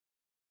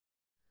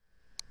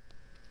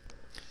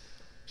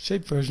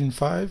Shape version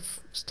 5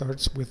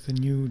 starts with a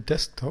new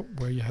desktop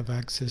where you have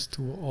access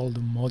to all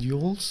the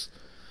modules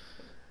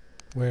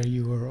where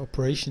your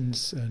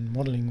operations and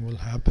modeling will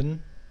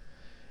happen,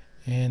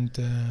 and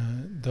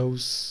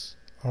those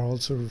are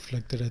also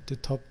reflected at the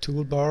top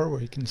toolbar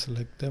where you can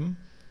select them.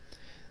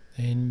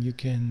 And you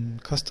can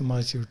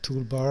customize your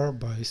toolbar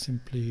by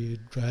simply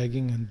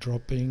dragging and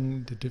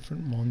dropping the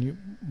different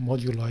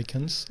module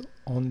icons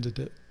on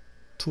the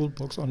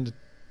toolbox on the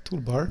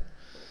toolbar,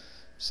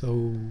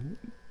 so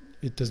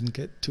it doesn't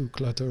get too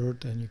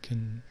cluttered, and you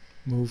can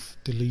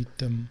delete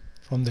them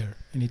from there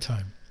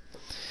anytime.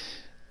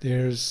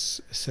 There's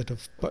a set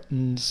of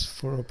buttons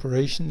for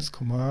operations,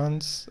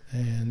 commands,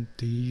 and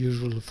the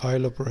usual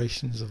file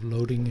operations of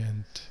loading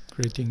and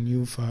creating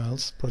new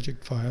files,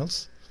 project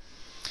files.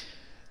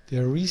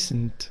 There are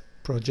recent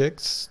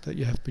projects that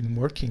you have been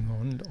working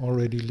on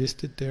already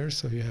listed there,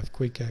 so you have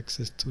quick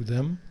access to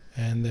them.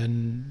 And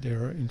then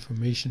there are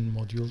information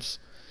modules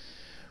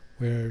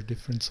where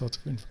different sorts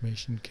of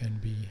information can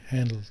be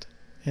handled.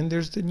 And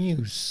there's the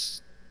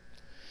news,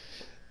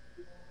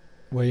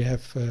 where you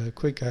have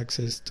quick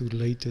access to the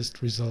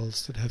latest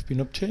results that have been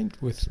obtained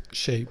with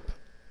Shape,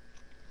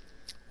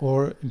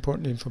 or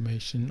important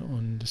information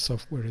on the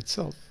software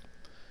itself.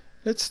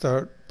 Let's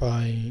start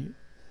by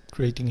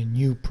creating a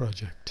new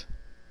project.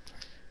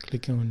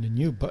 Clicking on the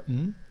new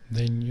button,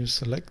 then you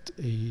select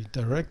a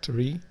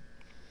directory.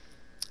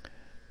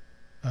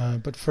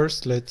 But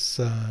first let's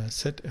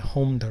set a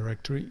home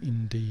directory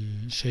in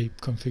the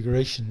Shape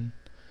configuration,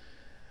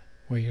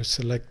 where you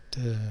select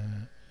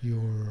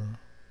your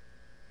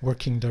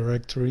working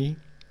directory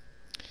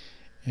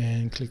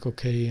and click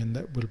OK, and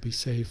that will be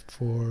saved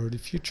for the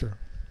future.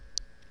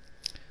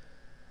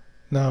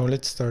 Now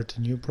let's start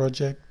a new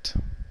project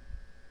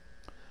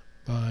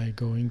by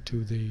going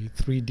to the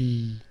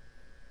 3D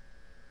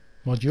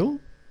module.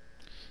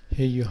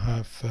 Here you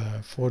have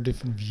 4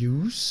 different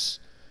views,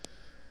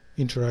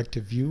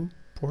 interactive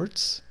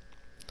viewports,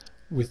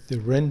 with the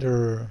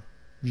render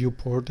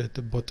viewport at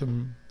the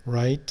bottom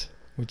right,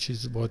 which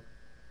is what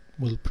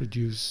will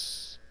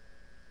produce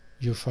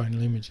your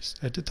final images.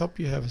 At the top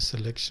you have a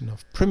selection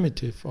of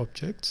primitive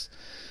objects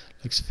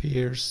like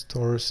spheres,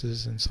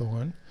 toruses, and so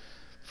on,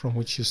 from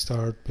which you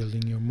start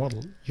building your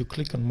model. You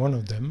click on one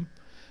of them,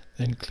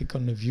 then click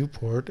on the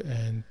viewport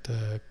and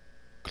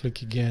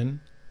click again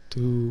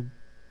to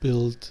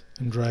build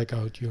and drag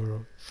out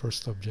your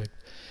first object.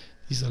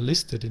 These are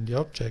listed in the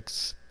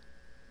objects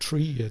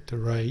tree at the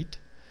right,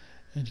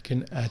 and you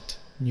can add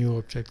new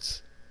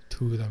objects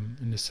to them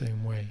in the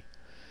same way.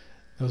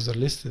 Those are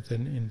listed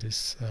then in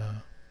this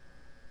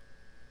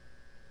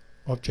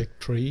object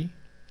tree,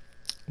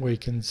 where you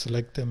can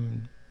select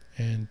them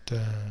and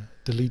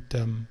delete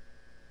them,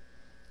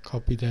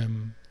 copy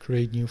them,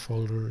 create new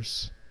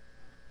folders,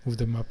 move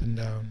them up and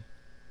down.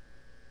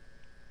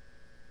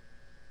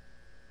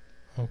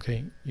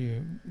 Okay,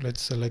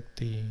 let's select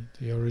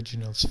the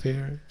original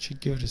sphere. It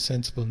should give it a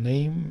sensible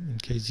name. In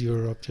case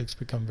your objects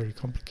become very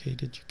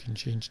complicated, you can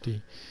change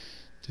the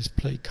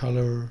display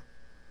color to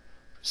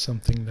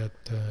something that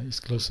is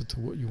closer to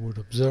what you would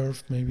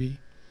observe, maybe.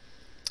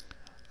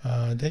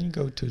 Then you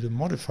go to the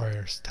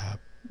modifiers tab.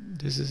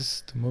 This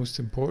is the most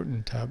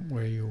important tab,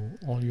 where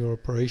all your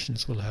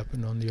operations will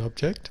happen on the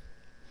object.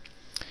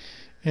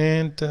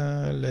 And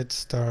let's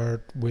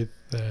start with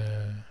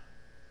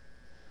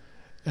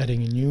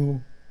adding a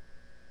new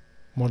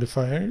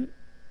modifier.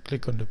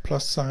 Click on the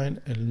plus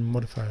sign and a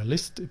modifier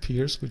list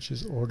appears, which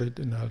is ordered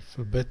in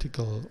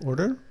alphabetical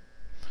order.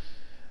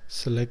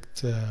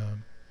 Select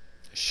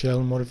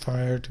shell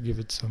modifier to give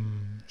it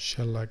some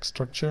shell-like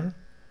structure.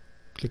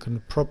 Click on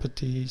the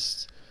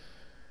properties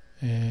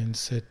and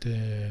set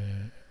a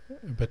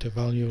better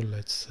value,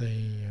 let's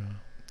say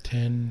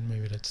 10,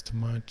 maybe that's too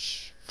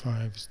much,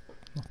 5 is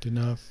not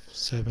enough,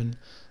 7.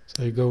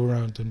 So you go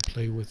around and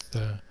play with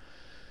the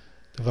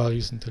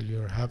values until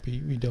you're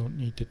happy. We don't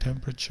need the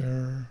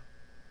temperature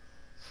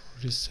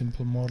for this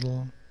simple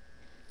model,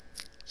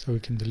 so we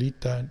can delete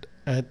that.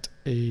 Add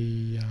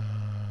a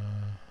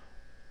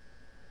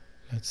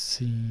let's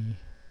see,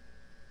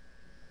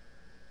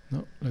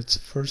 no, let's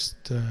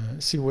first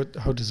see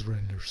how this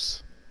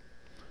renders.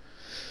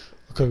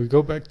 Okay, we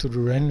go back to the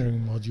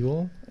rendering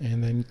module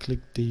and then click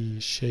the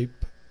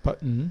shape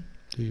button,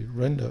 the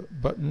render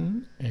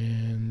button,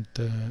 and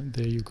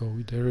there you go.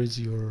 There is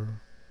your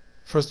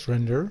first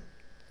render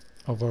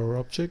of our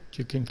object.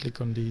 You can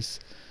click on these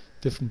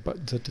different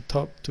buttons at the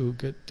top to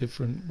get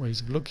different ways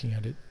of looking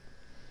at it.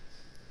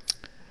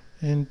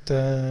 And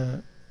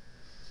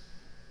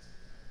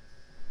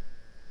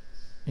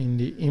in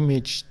the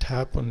image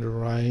tab on the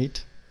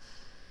right,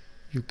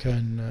 you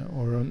can,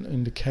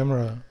 in the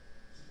camera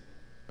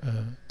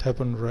tab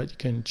on the right, you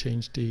can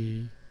change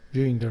the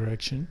viewing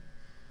direction,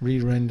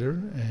 re-render,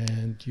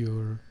 and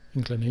your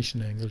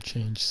inclination angle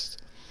changes.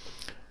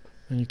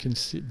 And you can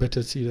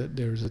better see that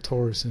there's a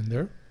torus in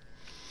there.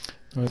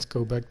 Now let's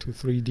go back to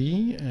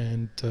 3D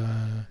and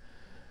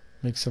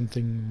make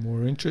something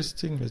more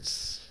interesting.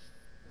 Let's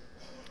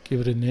give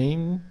it a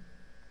name,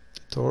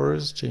 the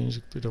torus, change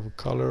a bit of a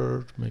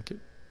color to make it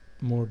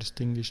more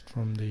distinguished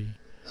from the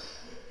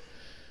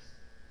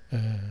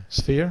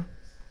sphere.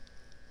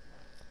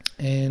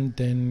 And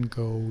then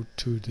go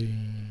to the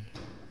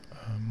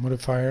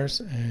modifiers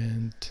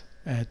and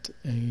add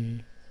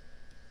a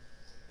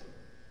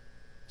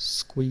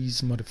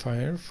squeeze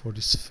modifier for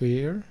the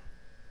sphere,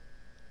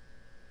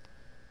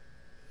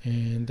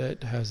 and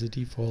that has a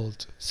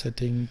default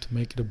setting to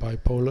make it a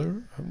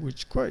bipolar,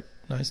 which quite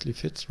nicely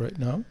fits right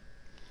now.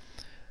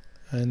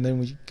 And then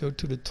we go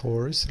to the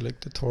torus,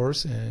 select the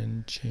torus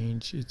and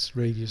change its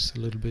radius a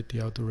little bit,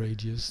 the outer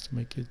radius, to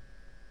make it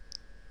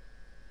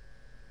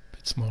a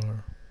bit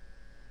smaller.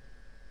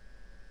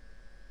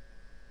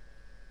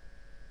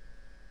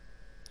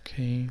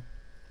 Okay.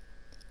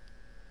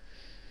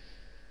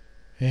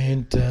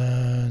 And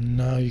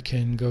now you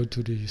can go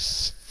to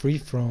this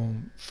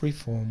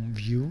freeform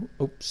view.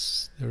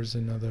 Oops, there's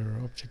another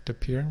object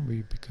up here.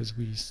 Because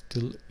we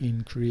still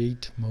in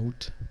create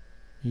mode,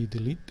 we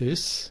delete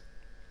this,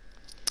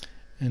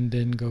 and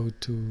then go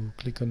to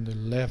click on the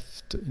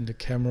left in the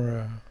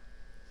camera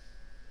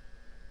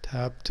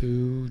tab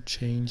to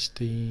change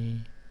the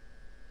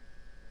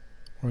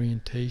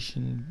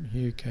orientation.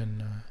 Here you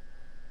can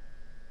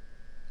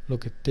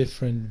look at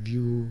different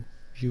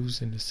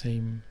views in the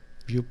same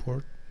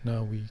viewport.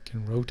 Now we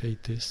can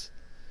rotate this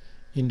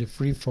in the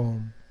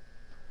freeform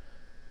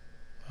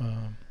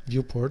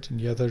viewport. In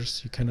the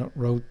others you cannot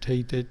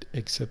rotate it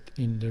except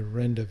in the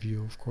render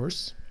view, of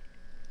course.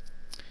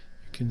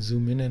 You can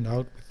zoom in and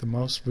out with the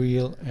mouse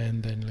wheel,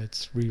 and then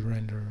let's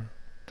re-render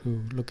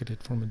to look at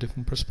it from a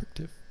different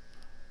perspective.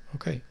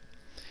 Okay,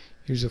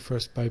 here's the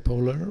first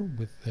bipolar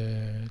with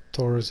the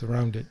torus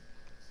around it.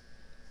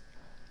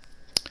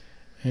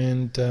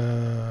 And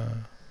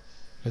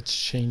let's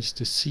change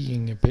the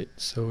seeing a bit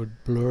so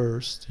it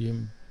blurs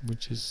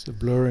which is a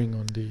blurring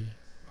on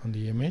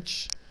the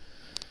image,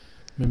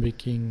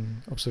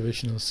 mimicking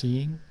observational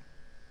seeing.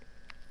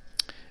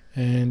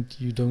 And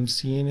you don't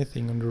see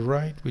anything on the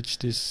right,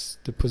 which is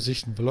the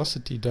position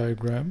velocity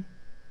diagram.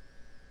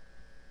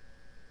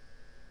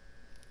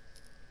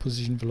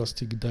 Position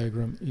velocity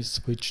diagram is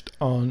switched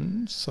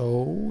on,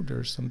 so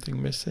there's something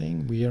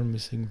missing. We are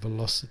missing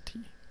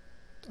velocity.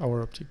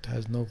 Our object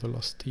has no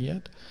velocity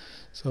yet,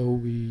 so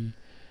we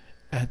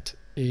add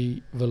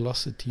a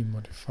velocity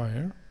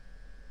modifier,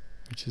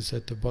 which is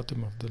at the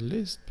bottom of the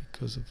list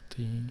because of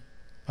the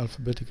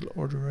alphabetical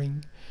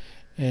ordering,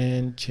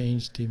 and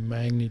change the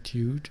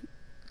magnitude.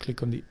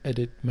 Click on the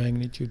edit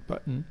magnitude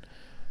button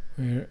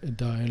where a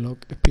dialog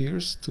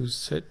appears to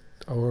set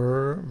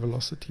our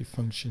velocity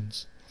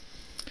functions.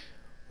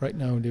 Right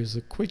now there's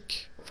a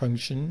quick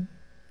function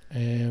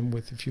and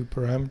with a few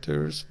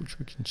parameters which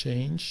we can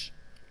change.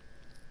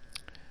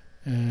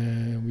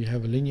 We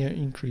have a linear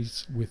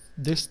increase with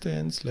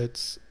distance.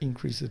 Let's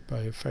increase it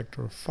by a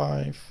factor of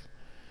 5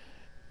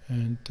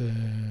 and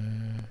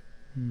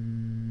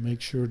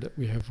make sure that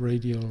we have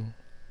radial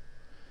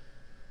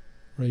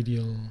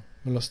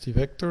velocity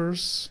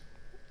vectors.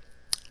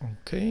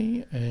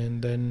 Okay,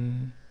 and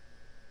then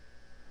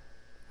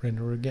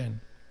render again.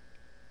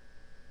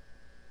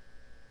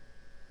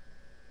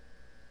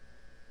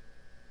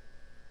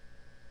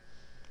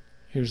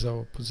 Here's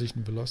our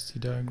position velocity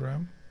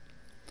diagram.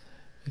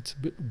 It's a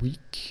bit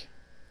weak.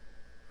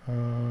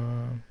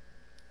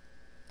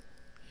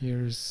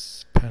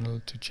 Here's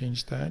panel to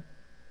change that,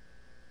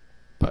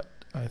 but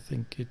I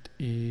think it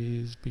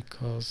is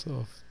because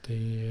of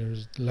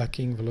there's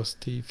lacking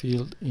velocity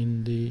field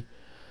in the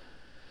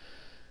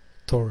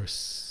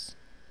torus.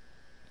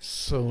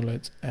 So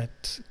let's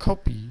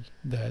copy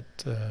that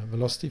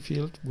velocity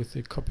field with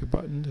the copy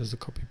button. There's a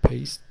copy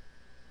paste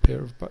pair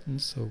of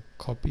buttons, so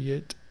copy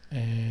it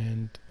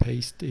and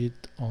paste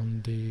it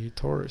on the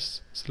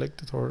torus. Select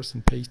the torus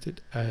and paste it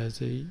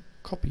as a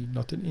copy,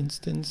 not an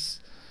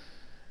instance.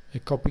 A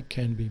copy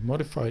can be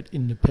modified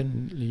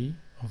independently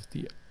of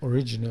the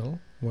original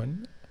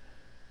one.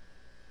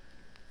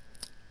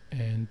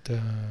 And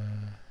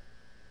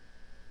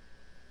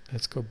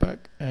let's go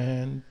back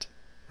and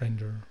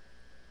render.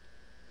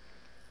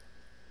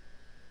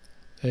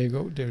 There you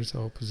go, there's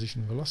our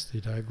position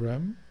velocity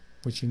diagram,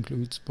 which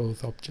includes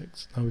both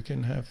objects. Now we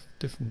can have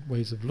different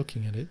ways of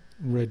looking at it.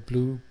 Red,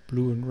 blue,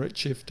 blue and red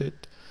shifted.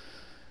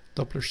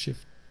 Doppler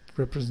shift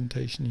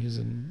representation is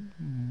a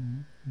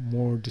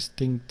more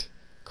distinct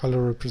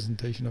color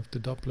representation of the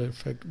Doppler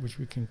effect, which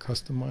we can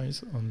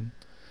customize on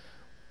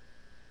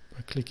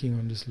by clicking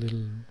on this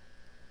little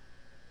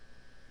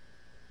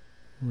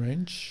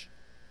wrench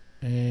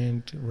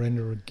and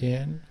render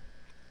again.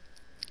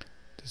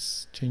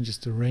 This changes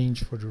the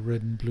range for the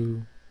red and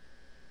blue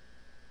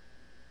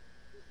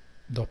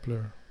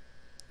Doppler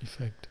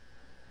effect.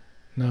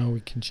 Now we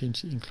can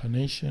change the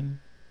inclination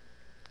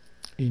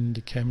in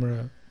the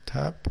camera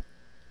tab.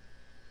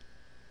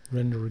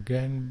 Render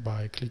again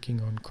by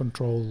clicking on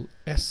Ctrl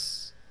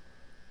S,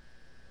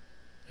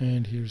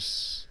 and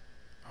here's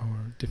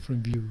our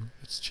different view.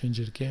 Let's change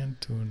it again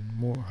to a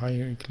more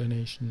higher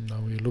inclination.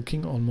 Now we're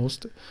looking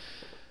almost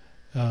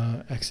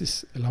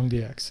along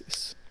the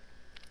axis,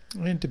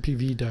 and the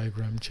PV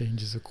diagram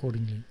changes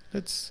accordingly.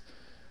 Let's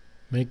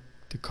make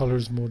the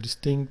colors more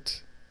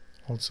distinct.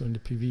 Also in the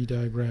PV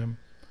diagram,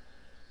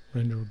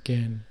 render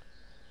again.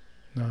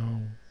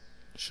 Now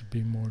should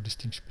be more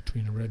distinction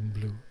between red and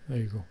blue. There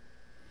you go.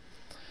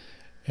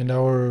 And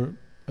our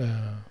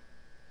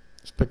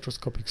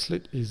spectroscopic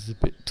slit is a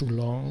bit too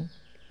long,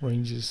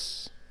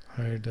 ranges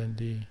higher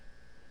than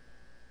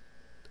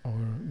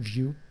our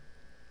view.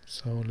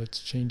 So let's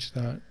change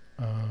that.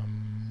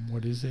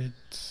 What is it?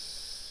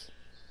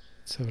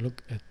 Let's have a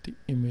look at the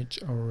image.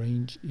 Our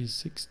range is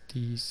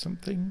 60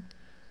 something.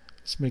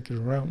 Let's make it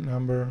a round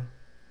number.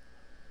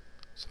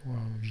 So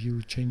our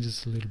view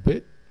changes a little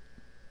bit.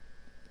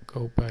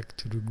 Go back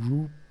to the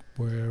group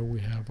where we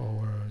have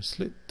our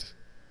slit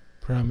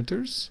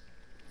parameters.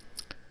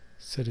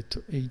 Set it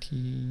to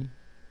 80,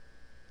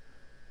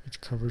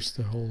 which covers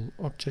the whole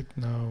object.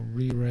 Now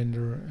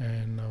re-render,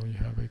 and now you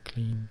have a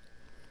clean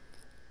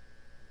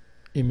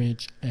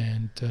image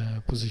and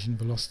position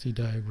velocity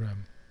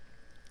diagram.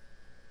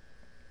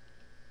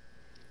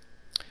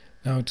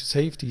 Now to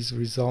save these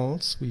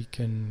results, we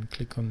can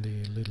click on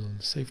the little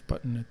save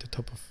button at the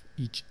top of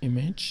each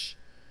image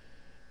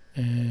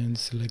and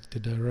select the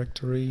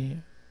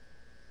directory,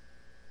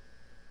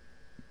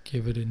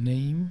 give it a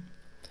name,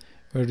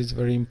 where it is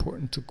very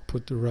important to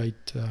put the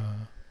right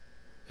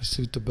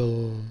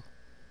suitable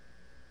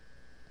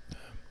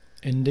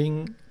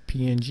ending.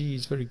 PNG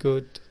is very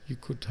good. You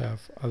could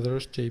have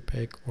others,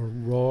 JPEG or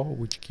RAW,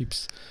 which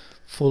keeps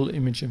full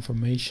image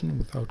information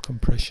without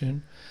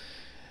compression.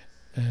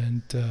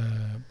 And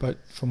but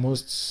for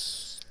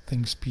most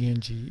things,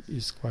 PNG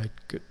is quite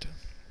good.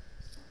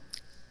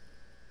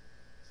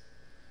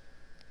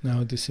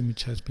 Now this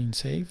image has been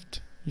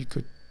saved. You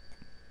could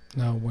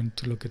now want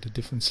to look at a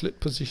different slit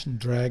position,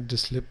 drag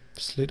the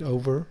slit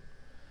over,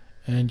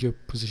 and your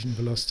position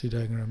velocity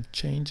diagram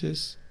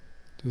changes.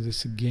 Do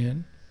this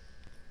again,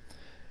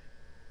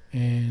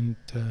 and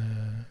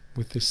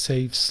with the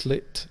save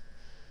slit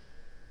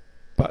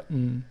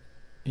button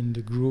in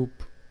the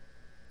group,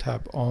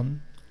 tap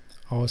on,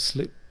 our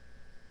slit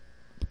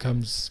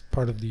becomes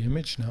part of the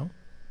image now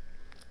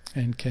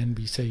and can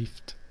be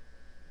saved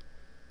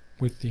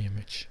with the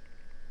image.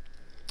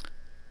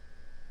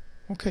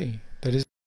 Okay, that is